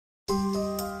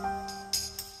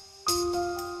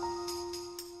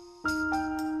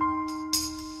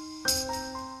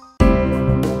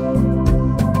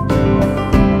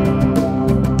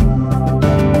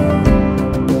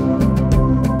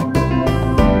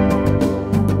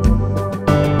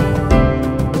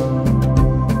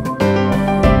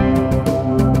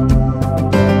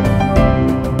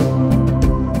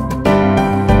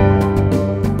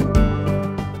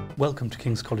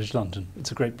King's College London.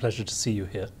 It's a great pleasure to see you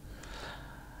here.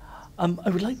 I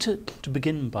would like to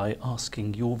begin by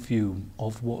asking your view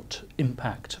of what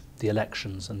impact the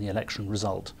elections and the election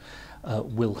result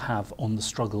will have on the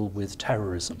struggle with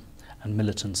terrorism and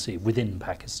militancy within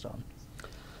Pakistan.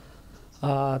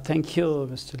 Thank you,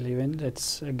 Mr. Leiven.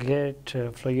 It's a great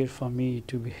pleasure for me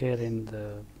to be here in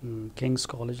the King's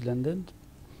College London.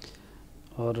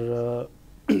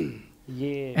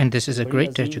 And this is a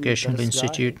great educational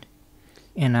institute,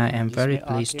 and I am very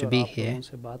pleased to be here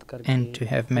and to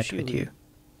have met with you.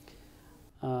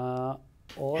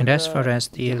 And as far as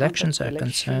the elections are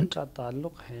concerned,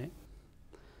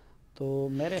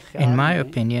 in my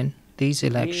opinion, these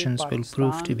elections will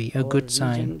prove to be a good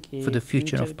sign for the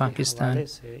future of Pakistan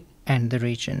and the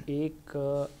region.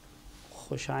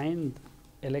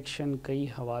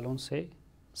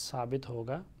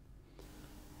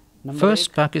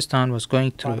 First, Pakistan was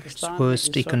going through its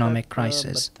worst economic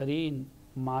crisis,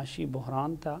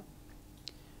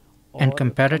 and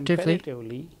comparatively,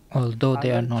 although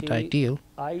they are not ideal,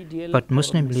 but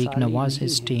Muslim League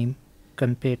Nawaz's team,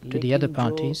 compared to the other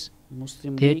parties,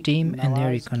 their team and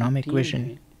their economic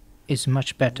vision is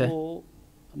much better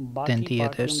than the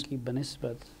others.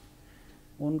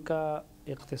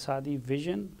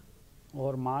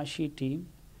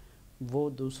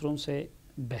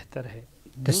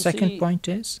 The second point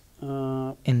is,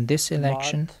 in this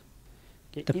election,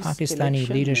 the Pakistani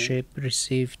leadership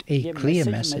received a clear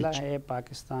message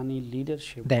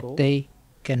that they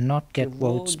cannot get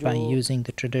votes by using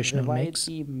the traditional mix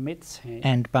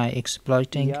and by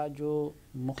exploiting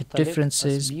the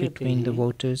differences between the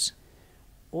voters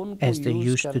as they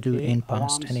used to do in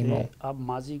past anymore.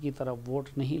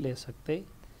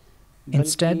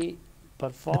 Instead, the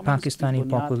Pakistani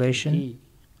population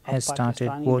has started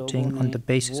voting on the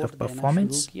basis of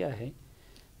performance,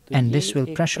 and this will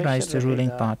pressurize the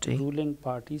ruling party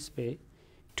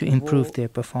to improve their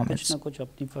performance.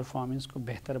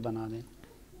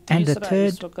 And the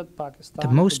third, the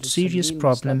most serious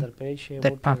problem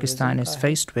that Pakistan is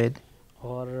faced with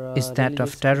is that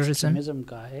of terrorism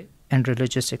and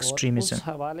religious extremism.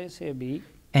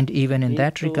 And even in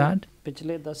that regard,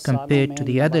 compared to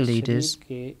the other leaders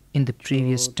in the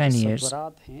previous 10 years,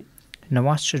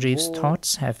 Nawaz Sharif's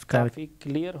thoughts have got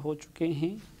clear हो चुके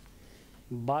हैं.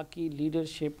 बाकी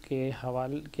leadership के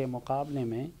हवाले के मुकाबले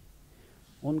में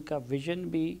उनका विजन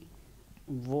भी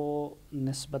वो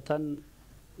निस्बतन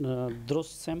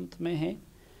दुरुस्त सिमत में है.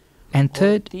 And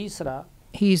third,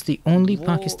 he is the only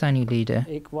Pakistani leader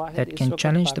that can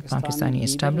challenge the Pakistani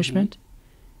establishment.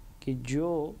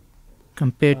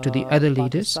 Compared to the other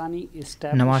leaders,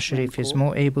 Nawaz Sharif is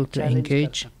more able to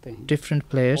engage different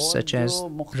players such as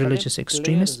religious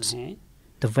extremists,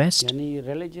 the West,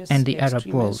 and the Arab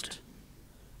world.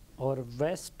 और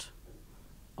waste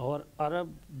और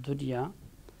अरब दुनिया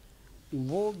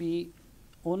वो भी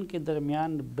उनके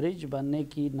दरमियान bridge बनने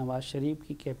की नवाज शरीफ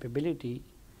की कैपेबिलिटी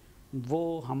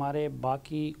वो हमारे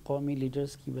बाकी कौमी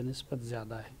लीडर्स की बनिस्बत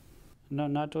ज़्यादा है.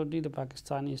 Not only the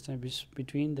Pakistani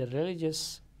between the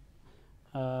religious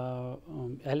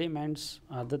elements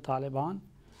of the Taliban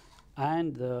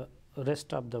and the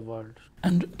rest of the world.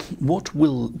 And what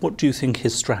do you think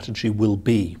his strategy will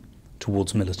be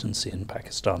towards militancy in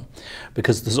Pakistan?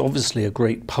 Because there's obviously a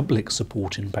great public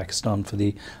support in Pakistan for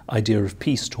the idea of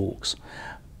peace talks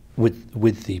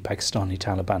with the Pakistani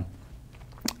Taliban.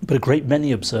 But a great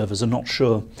many observers are not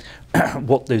sure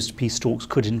what those peace talks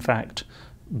could in fact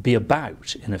be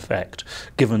about, in effect,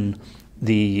 given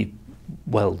the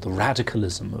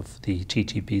radicalism of the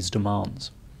TTP's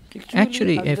demands.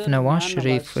 Actually, if Nawaz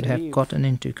Sharif would have gotten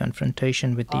into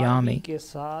confrontation with the army,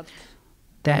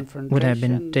 that would have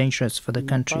been dangerous for the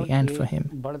country and for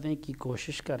him.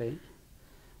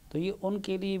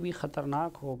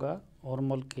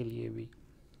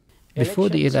 Before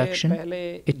the election,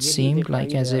 it seemed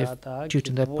like as if, due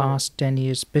to the past 10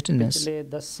 years' bitterness,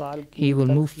 he will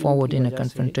move forward in a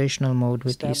confrontational mode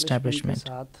with the establishment.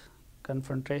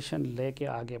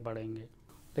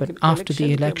 But after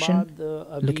the election,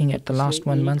 looking at the last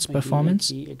 1 month's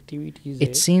performance,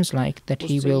 it seems like that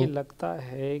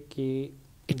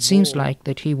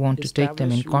he wants to take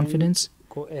them in confidence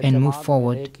and move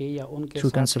forward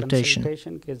through consultation.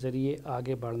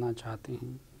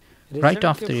 Right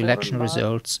after the election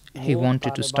results, he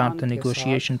wanted to start the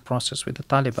negotiation process with the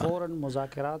Taliban,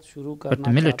 but the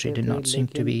military did not seem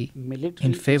to be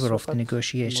in favor of the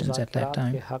negotiations at that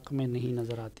time.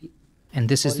 And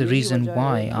this is the reason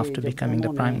why, after becoming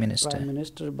the Prime Minister,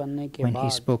 when he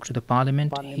spoke to the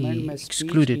Parliament, he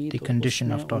excluded the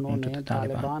condition of talking to the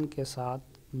Taliban.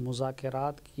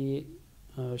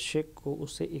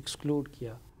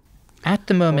 At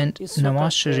the moment,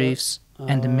 Nawaz Sharif's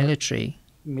and the military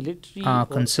are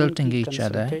consulting each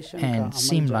other and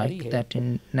seem like that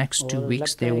in next 2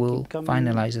 weeks they will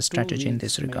finalize a strategy in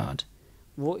this regard.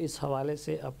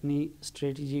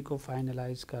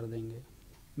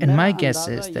 And my guess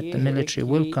is that the military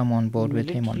will come on board with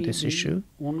him on this issue,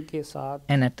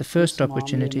 and at the first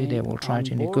opportunity they will try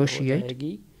to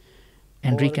negotiate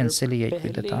and reconciliate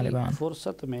with the Taliban.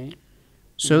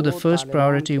 So the first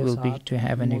priority will be to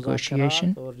have a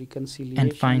negotiation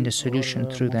and find a solution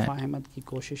through that.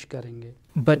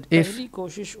 But if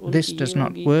this does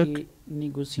not work,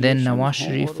 then Nawaz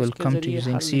Sharif will come to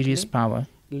using serious power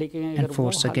and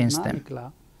force against them.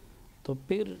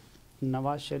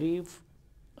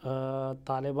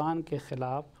 Taliban के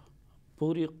खिलाफ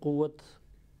पूरी क़ुव्वत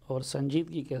और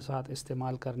संजीदगी के साथ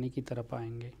इस्तेमाल करने की तरफ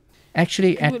आएंगे.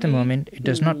 Actually, at the moment, it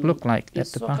does not look like that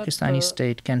the Pakistani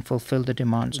state can fulfill the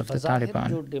demands of the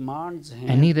Taliban,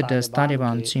 and neither does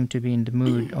Taliban seem to be in the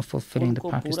mood of fulfilling the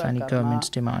Pakistani government's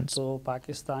demands. तो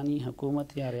पाकिस्तानी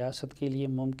हुकूमत या रियासत के लिए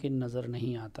मुमकिन नज़र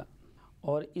नहीं आता,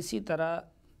 और इसी तरह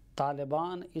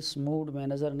तालिबान इस मूड में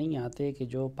नज़र नहीं आते कि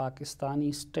जो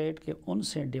पाकिस्तानी स्टेट के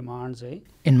उनसे डिमांड्स है.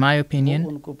 In my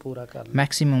opinion,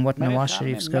 maximum what Nawaz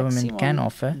Sharif's government can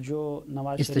offer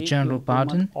is the general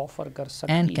pardon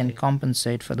and can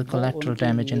compensate for the collateral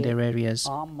damage in their areas.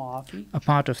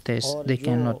 Apart of this, they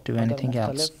cannot do anything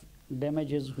else.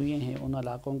 Damages हुए हैं उन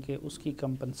इलाकों के, उसकी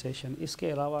compensation, इसके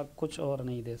अलावा कुछ और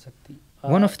नहीं दे सकती.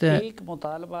 One of the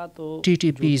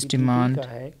TTP's demand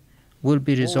will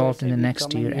be resolved in the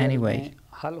next year anyway.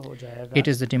 It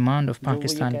is the demand of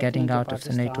Pakistan getting out of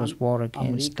the NATO's war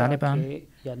against Taliban.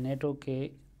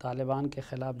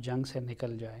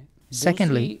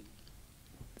 Secondly,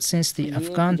 since the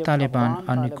Afghan Taliban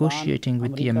are negotiating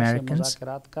with the Americans,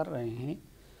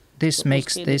 this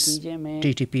makes this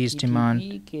TTP's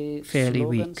demand fairly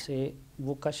weak.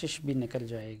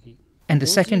 And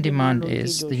the second demand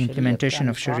is the implementation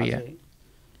of Sharia.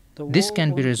 This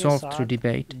can be resolved through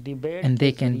debate, and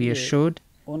they can be assured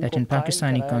that in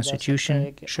Pakistani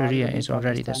constitution, Sharia is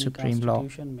already the supreme law.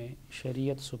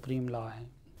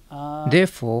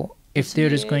 Therefore, if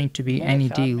there is going to be any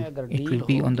deal, it will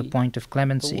be on the point of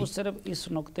clemency.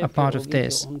 Apart of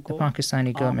this, the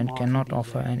Pakistani government cannot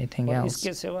offer anything else.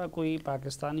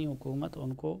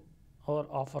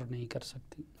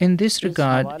 In this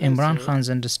regard, Imran Khan's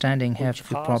understanding have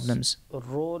few problems.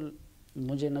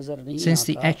 Since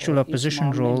the actual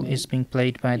opposition role is being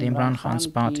played by the Imran Khan's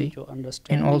party,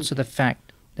 and also the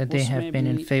fact that they have been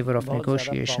in favor of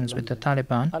negotiations with the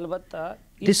Taliban,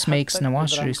 this makes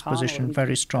Nawaz Sharif's position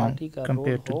very strong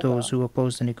compared to those who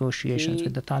oppose the negotiations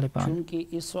with the Taliban.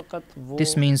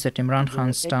 This means that Imran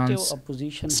Khan's stance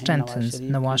strengthens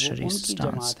Nawaz Sharif's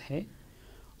stance,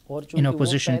 in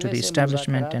opposition to the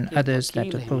establishment and others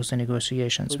that oppose the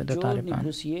negotiations with the Taliban.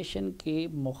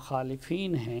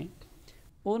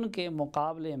 उनके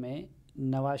मुकाबले में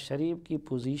नवाज शरीफ की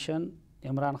position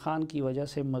Imran Khan की वजह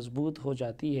से मजबूत हो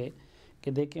जाती है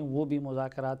कि देखें वो भी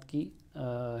मुज़ाकरात की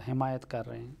हिमायत कर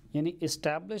रहे हैं. यानी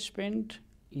इस्टेब्लिशमेंट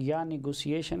या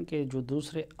नेगोशिएशन के जो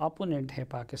दूसरे अपोनेंट हैं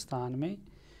पाकिस्तान में,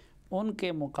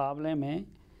 उनके मुकाबले में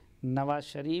नवाज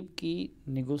शरीफ की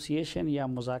नेगोशिएशन या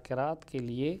मुज़ाकरात के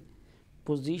लिए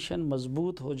पोजीशन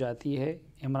मजबूत हो जाती है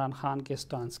इमरान ख़ान के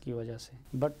स्टांस की वजह से.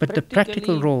 But the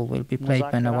practical role will be played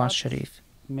by Nawaz Sharif,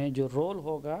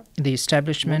 the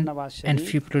establishment and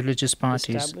few religious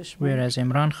parties, whereas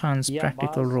Imran Khan's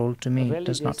practical role to me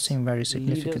does not seem very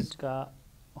significant.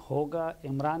 होगा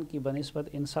इमरान की बनिस्बत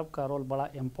इन सब का रोल बड़ा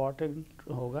इम्पोर्टेंट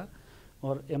होगा,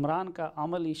 और इमरान का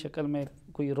अमली शक्ल में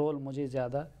कोई रोल मुझे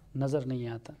ज़्यादा नज़र नहीं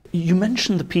आता. You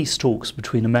mentioned the peace talks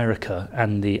between America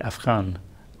and the Afghan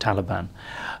Taliban.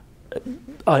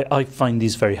 I find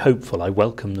these very hopeful. I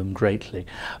welcome them greatly.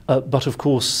 But of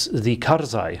course, the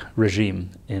Karzai regime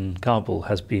in Kabul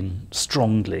has been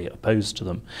strongly opposed to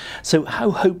them. So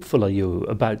how hopeful are you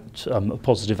about a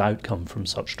positive outcome from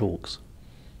such talks?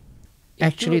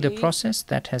 Actually, the process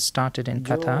that has started in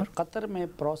Qatar,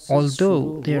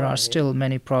 although there are still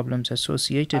many problems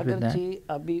associated with that,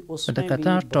 but the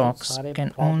Qatar talks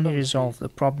can only resolve the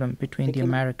problem between the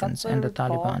Americans and the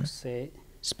Taliban,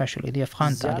 especially the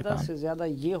Afghan Taliban.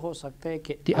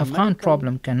 The Afghan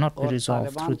problem cannot be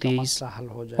resolved through these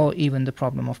or even the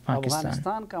problem of Pakistan.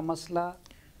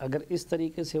 अगर इस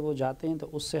तरीके से वो जाते हैं तो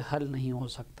उससे हल नहीं हो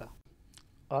सकता,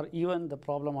 और even the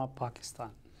problem of Pakistan.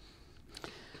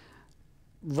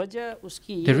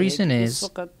 The reason is,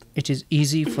 it is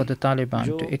easy for the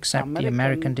Taliban to accept the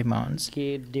American demands,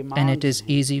 and it is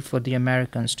easy for the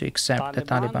Americans to accept the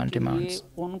Taliban demands.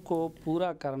 उनको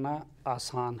पूरा करना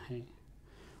आसान है,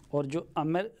 और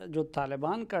जो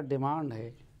तालिबान का demand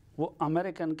है वो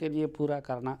अमेरिकन के लिए पूरा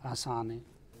करना आसान है।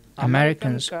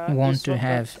 Americans want to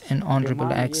have an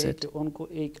honorable exit,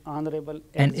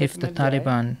 and if the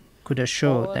Taliban could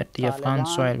assure that the Afghan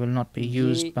soil will not be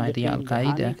used by the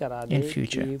Al-Qaeda in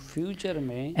future,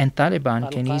 and Taliban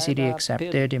can easily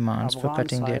accept their demands for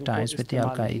cutting their ties with the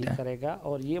Al-Qaeda.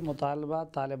 और ये मुतालबा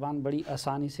तालिबान बड़ी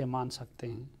आसानी से मान सकते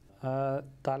हैं।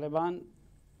 तालिबान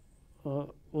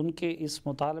उनके इस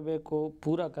मुतालबे को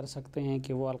पूरा कर सकते हैं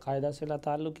कि वो अल-कायदा से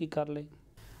ताल्लुक़ी कर लें।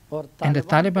 And the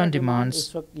Taliban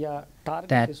demands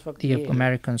that the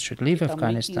Americans should leave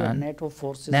Afghanistan,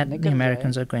 that the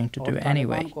Americans are going to do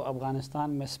anyway.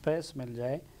 Afghanistan में स्पेस मिल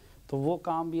जाए तो वो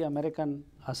काम भी अमेरिकन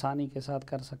आसानी के साथ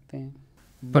कर सकते हैं।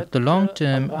 But the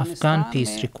long-term Afghan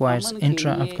peace requires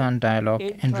intra-Afghan dialogue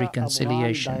and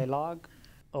reconciliation.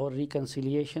 और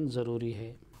reconciliation ज़रूरी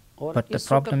है। But the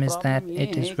problem is that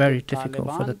it is very difficult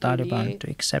for the Taliban to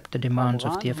accept the demands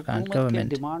of the Afghan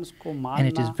government, and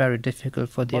it is very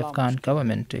difficult for the Afghan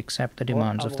government to accept the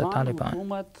demands of the Taliban.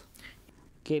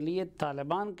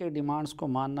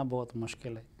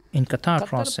 In Qatar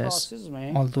process,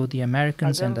 although the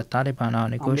Americans and the Taliban are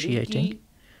negotiating,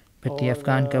 but the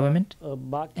Afghan government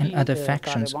and other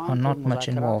factions are not much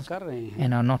involved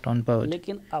and are not on board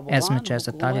as much as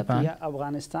the Taliban,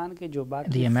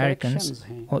 the Americans,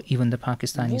 or even the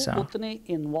Pakistanis are. उतने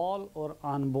involved और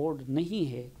on board नहीं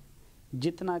है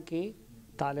जितना कि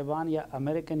तालिबान या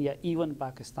American या even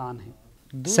Pakistan है।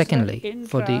 Secondly,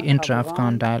 for the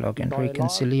intra-Afghan dialogue and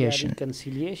reconciliation,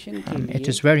 it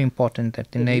is very important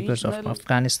that the neighbors of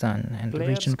Afghanistan and the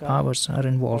regional powers are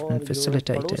involved and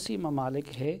facilitated.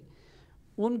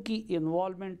 उनकी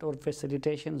इन्वॉल्वमेंट और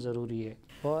फैसिलिटेशन ज़रूरी है।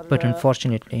 But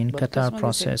unfortunately, in Qatar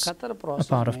process, a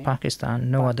part of Pakistan,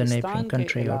 no other neighboring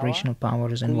country or regional power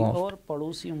is involved. और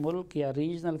पड़ोसी मुल्क या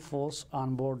regional force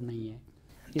on board नहीं है।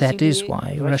 That is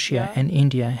why Russia and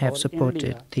India have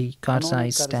supported the Karzai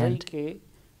stand.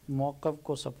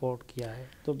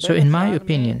 So in my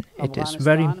opinion, it is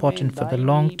very important for the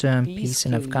long-term peace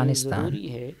in Afghanistan,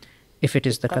 if it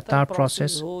is the Qatar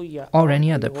process or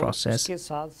any other process,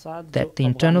 that the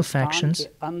internal factions,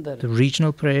 the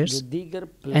regional players,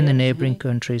 and the neighboring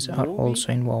countries are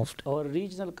also involved.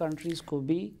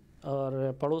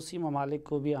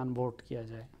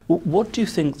 What do you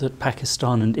think that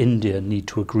Pakistan and India need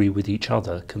to agree with each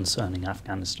other concerning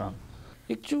Afghanistan?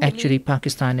 Actually,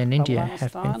 Pakistan and India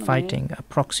have been fighting a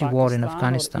proxy war in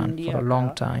Afghanistan for a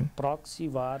long time.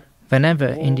 Whenever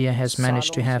India has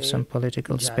managed to have some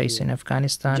political space in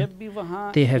Afghanistan,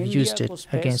 they have used it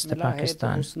against the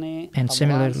Pakistan. And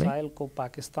similarly,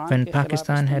 when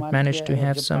Pakistan had managed to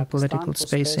have some political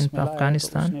space in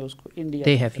Afghanistan,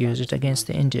 they have used it against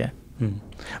India.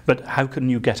 But how can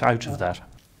you get out of that?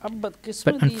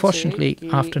 But unfortunately,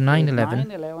 after 9/11,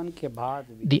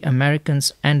 the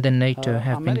Americans and the NATO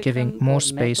have been giving more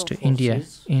space to India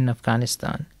in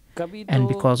Afghanistan. And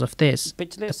because of this,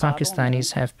 the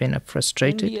Pakistanis have been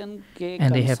frustrated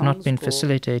and they have not been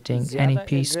facilitating any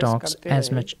peace talks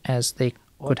as much as they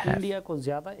could have.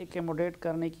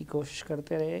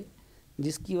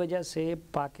 जिसकी वजह से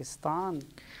Pakistan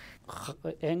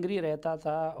angry रहता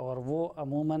था और वो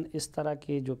अमूमन इस तरह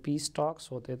के जो पीस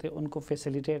टॉक्स होते थे उनको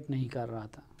फैसिलिटेट नहीं कर रहा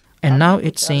था। And now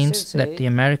it seems that the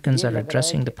Americans are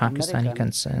addressing the Pakistani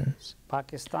concerns,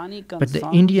 but the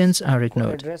Indians are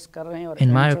ignored.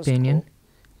 In my opinion,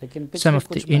 some of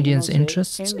the Indians'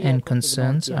 interests and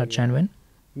concerns are genuine,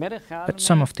 but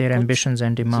some of their ambitions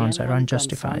and demands are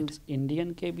unjustified.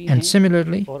 And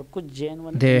similarly,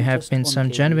 there have been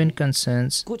some genuine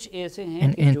concerns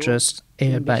and interests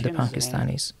aired by the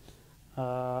Pakistanis.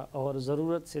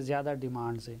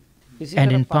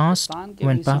 And in past,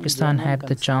 when Pakistan had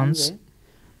the chance,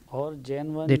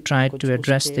 they tried to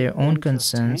address their own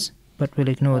concerns, but will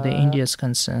ignore the India's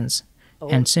concerns.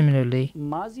 And similarly,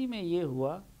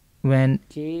 when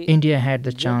India had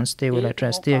the chance, they will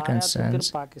address their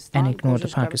concerns and ignore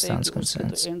the Pakistan's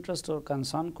concerns.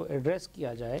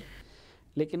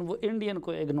 लेकिन वो Indian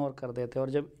को ignore कर देते हैं और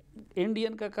जब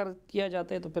Indian का किया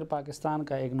जाता है तो फिर पाकिस्तान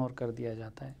का इग्नोर कर दिया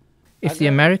जाता है। If the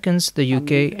Americans, the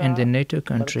UK and the NATO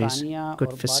countries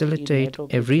could facilitate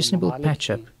a reasonable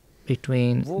patch-up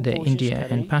between the India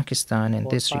and Pakistan in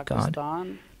this regard,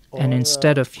 and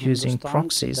instead of using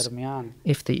proxies,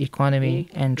 if the economy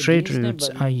and trade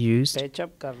routes are used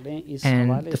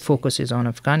and the focus is on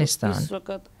Afghanistan,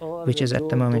 which is at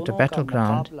the moment a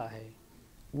battleground,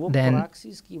 then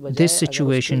this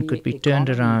situation could be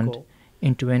turned around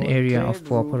into an area of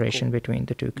cooperation between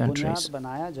the two countries.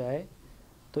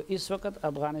 तो इस वक्त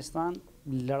अफ़गानिस्तान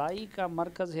लड़ाई का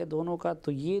मरकज़ है दोनों का,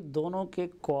 तो ये दोनों के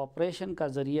कोऑपरेशन का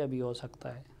ज़रिया भी हो सकता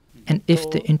है। And if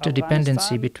the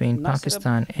interdependency between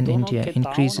Pakistan and India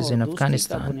increases in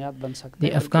Afghanistan,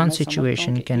 the Afghan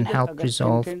situation can help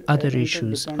resolve other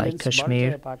issues like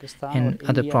Kashmir and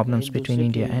other problems between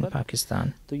India and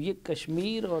Pakistan. तो ये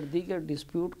कश्मीर और दीगर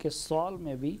डिस्प्यूट के सॉल्व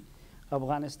में भी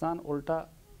अफगानिस्तान उल्टा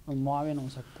मुआविन हो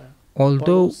सकता है.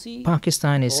 Although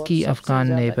Pakistan is key Afghan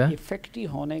neighbor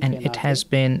and it has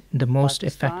been the most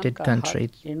affected country,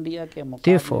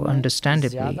 therefore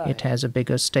understandably it has a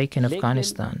bigger stake in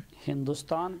Afghanistan.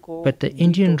 But the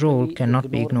Indian role cannot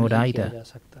be ignored either.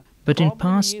 But in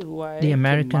past, the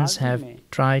Americans have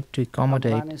tried to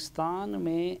accommodate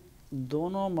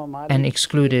and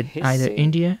excluded either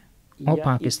India or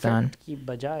Pakistan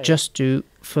just to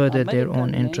further their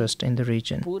own interest in the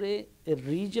region.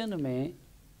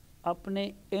 अपने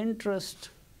interest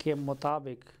के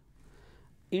मुताबिक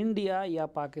India या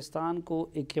पाकिस्तान को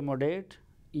एक्कोमोडेट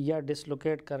या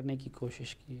dislocate करने की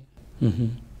कोशिश की है.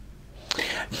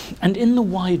 And in the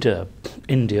wider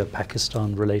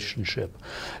India-Pakistan relationship,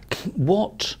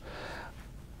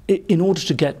 in order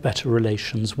to get better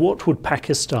relations, what would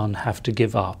Pakistan have to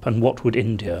give up and what would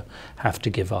India have to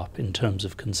give up in terms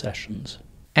of concessions?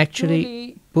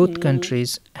 Actually, both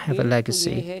countries have a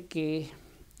legacy.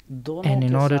 And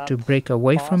in order to break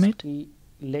away from it,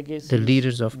 the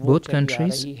leaders of both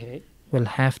countries will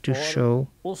have to show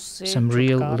some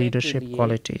real leadership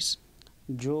qualities.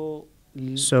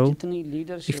 So,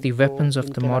 if the weapons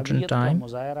of the modern time,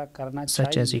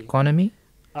 such as economy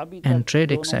and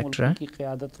trade, etc.,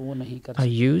 are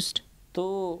used,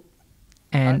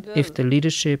 and if the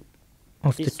leadership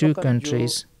of the two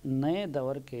countries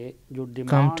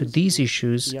come to these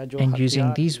issues and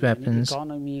using these weapons,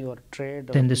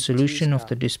 then the solution of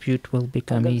the dispute will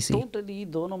become easy.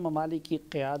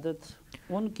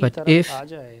 But if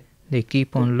they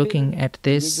keep on looking at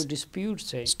this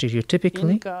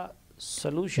stereotypically,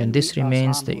 then this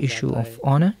remains the issue of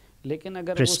honor,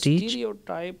 prestige,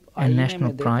 and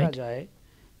national pride.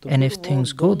 And if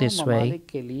things go this way,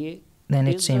 then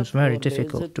it seems very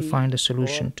difficult to find a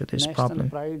solution to this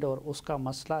problem.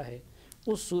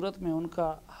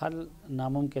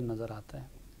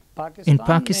 In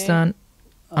Pakistan,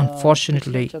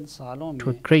 unfortunately, to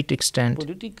a great extent,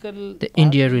 the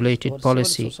India-related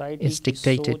policy is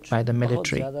dictated by the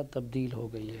military.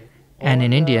 And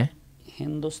in India,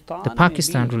 the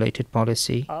Pakistan-related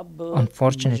policy,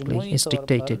 unfortunately, is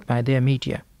dictated by their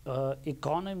media.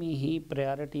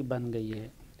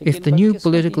 If the new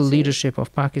political leadership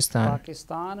of Pakistan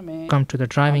come to the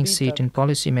driving seat in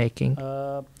policy making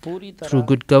through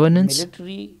good governance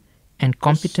and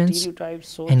competence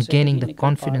and gaining the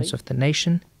confidence of the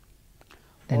nation,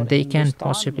 then they can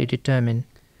possibly determine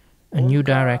a new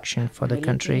direction for the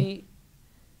country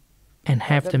and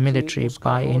have the military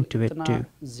buy into it too.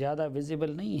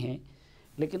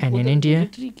 And in India,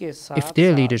 if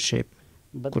their leadership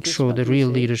could show the real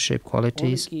leadership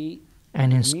qualities,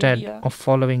 and instead of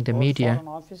following the media,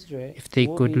 if they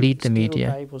could lead the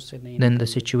media, then the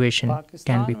situation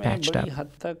can be patched up.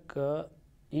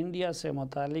 India से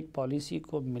मुतालिक policy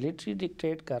को military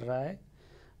dictate कर रहा है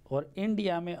और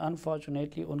India में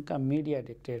unfortunately उनका media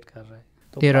dictate कर रहा है.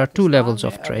 There are two levels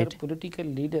of trade. Political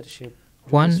leadership,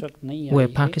 one where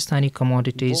Pakistani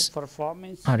commodities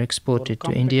are exported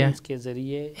to India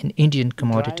and Indian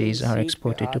commodities are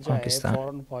exported to Pakistan.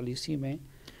 Foreign policy में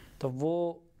तो वो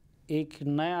एक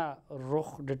नया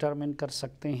रुख डिटरमिन कर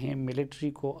सकते हैं मिलिट्री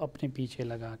को अपने पीछे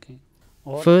लगा के.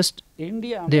 First,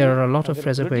 there are a lot of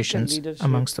reservations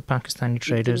amongst the Pakistani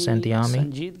traders and the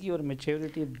army.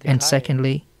 And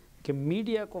secondly,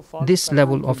 this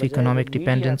level of economic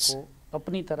dependence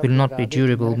will not be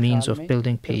durable means of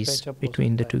building peace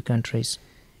between the two countries.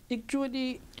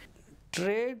 Actually,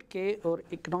 trade के और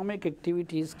economic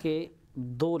activities के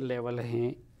दो level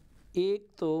हैं. एक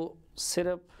तो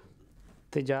सिर्फ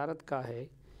तिजारत का है,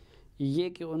 ये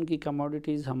कि उनकी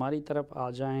कमोडिटीज़ हमारी तरफ आ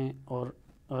जाएं और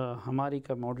हमारी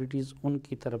कमोडिटीज़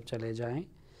उनकी तरफ चले जाएं.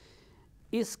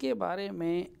 इसके बारे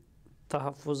में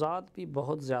तहफ़्फ़ुज़ात भी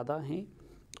बहुत ज़्यादा हैं,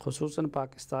 ख़ुसूसन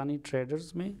पाकिस्तानी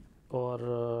ट्रेडर्स में और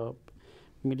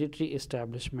मिलिट्री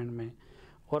इस्टेब्लिशमेंट में.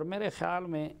 और मेरे ख़्याल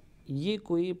में ये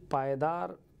कोई पायदार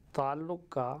ताल्लुक़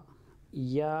का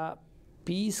या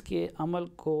पीस के अमल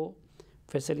को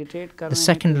फैसिलिटेट करने. The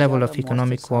second level of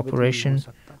economic cooperation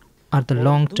are the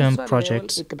long-term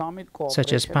projects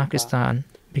such as Pakistan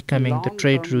becoming the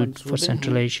trade route for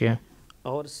Central Asia.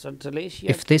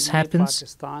 If this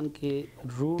happens,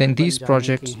 then these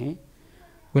projects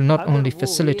will not only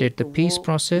facilitate the peace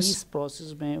process,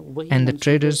 and the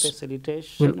traders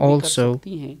will also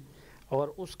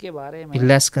be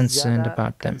less concerned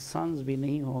about them.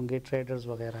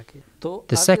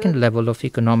 The second level of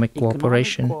economic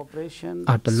cooperation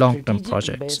are the long-term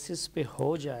projects,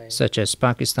 such as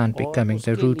Pakistan becoming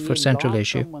the route for Central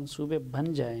Asia.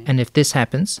 And if this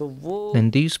happens,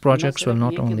 then these projects will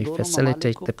not only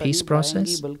facilitate the peace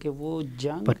process,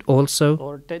 but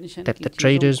also that the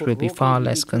traders will be far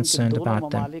less concerned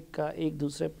about them.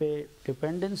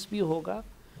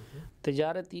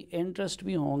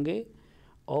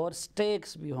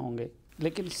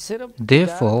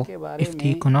 Therefore, if the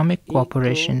economic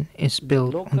cooperation is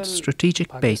built on a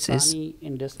strategic basis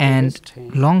and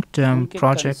long-term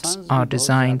projects are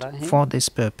designed for this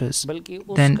purpose,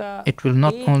 then it will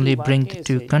not only bring the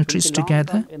two countries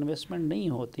together.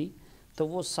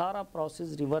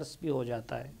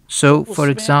 So, for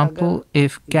example,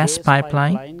 if gas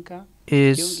pipeline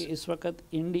is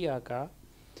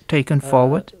taken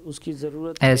forward,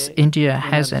 as India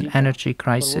has an energy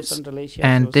crisis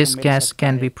and this gas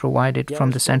can be provided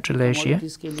from the Central Asia,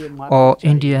 or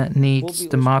India needs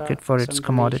the market for its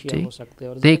commodity,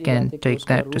 they can take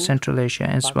that to Central Asia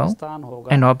as well.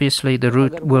 And obviously the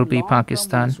route will be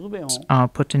Pakistan are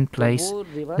put in place,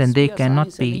 then they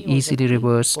cannot be easily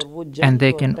reversed, and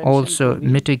they can also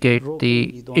mitigate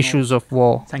the issues of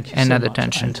war and other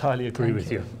tension. I entirely agree with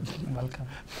you. Welcome.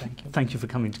 Thank you. Thank you for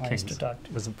coming to Nice Kings. to talk to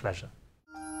you. It was a pleasure.